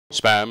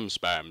Spam,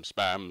 spam,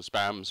 spam,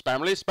 spam,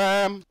 spamly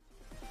spam!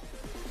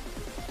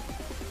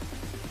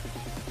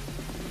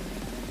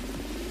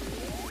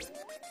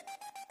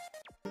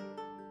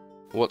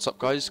 What's up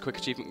guys, quick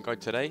achievement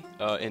guide today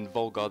in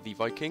Volgarr The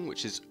Viking,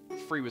 which is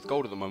free with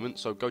gold at the moment,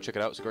 so go check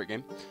it out, it's a great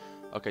game.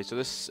 Okay, so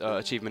this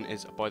achievement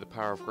is by the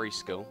power of Grace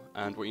skill,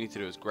 and what you need to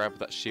do is grab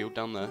that shield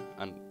down there,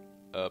 and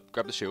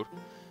grab the shield.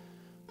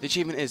 The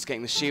achievement is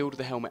getting the shield,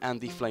 the helmet,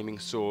 and the flaming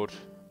sword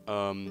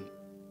all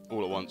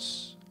at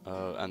once,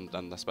 and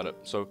that's about it.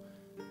 So,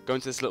 go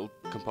into this little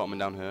compartment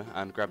down here,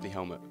 and grab the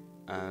helmet,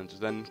 and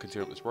then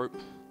continue up this rope,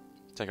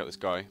 take out this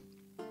guy.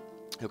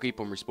 He'll keep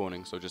on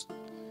respawning, so just,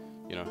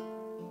 you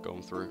know, go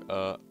on through.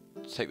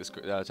 Take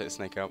the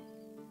snake out,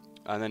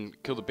 and then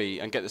kill the bee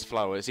and get this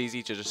flower. It's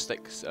easy to just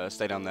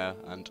stay down there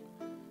and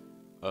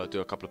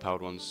do a couple of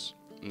powered ones.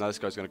 Now this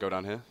guy's going to go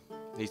down here.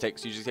 He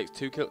usually takes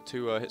two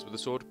hits with the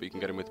sword, but you can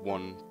get him with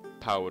one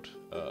powered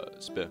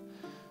spear.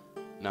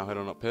 Now head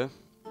on up here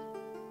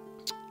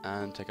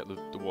and take out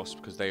the wasp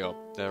because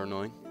they're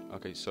annoying.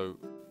 Okay, so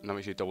now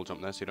make sure you double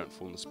jump there so you don't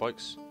fall in the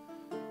spikes.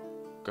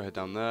 Go ahead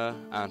down there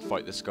and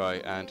fight this guy,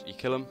 and you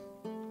kill him.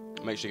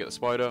 Make sure you get the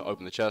spider,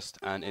 open the chest,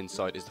 and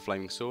inside is the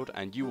flaming sword,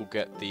 and you will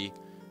get the,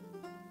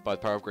 by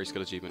the power of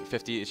Grayscale achievement,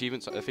 50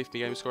 achievements, 50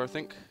 game score I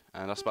think,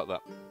 and that's about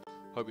that.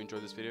 Hope you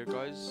enjoyed this video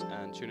guys,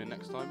 and tune in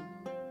next time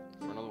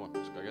for another one,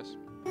 I guess.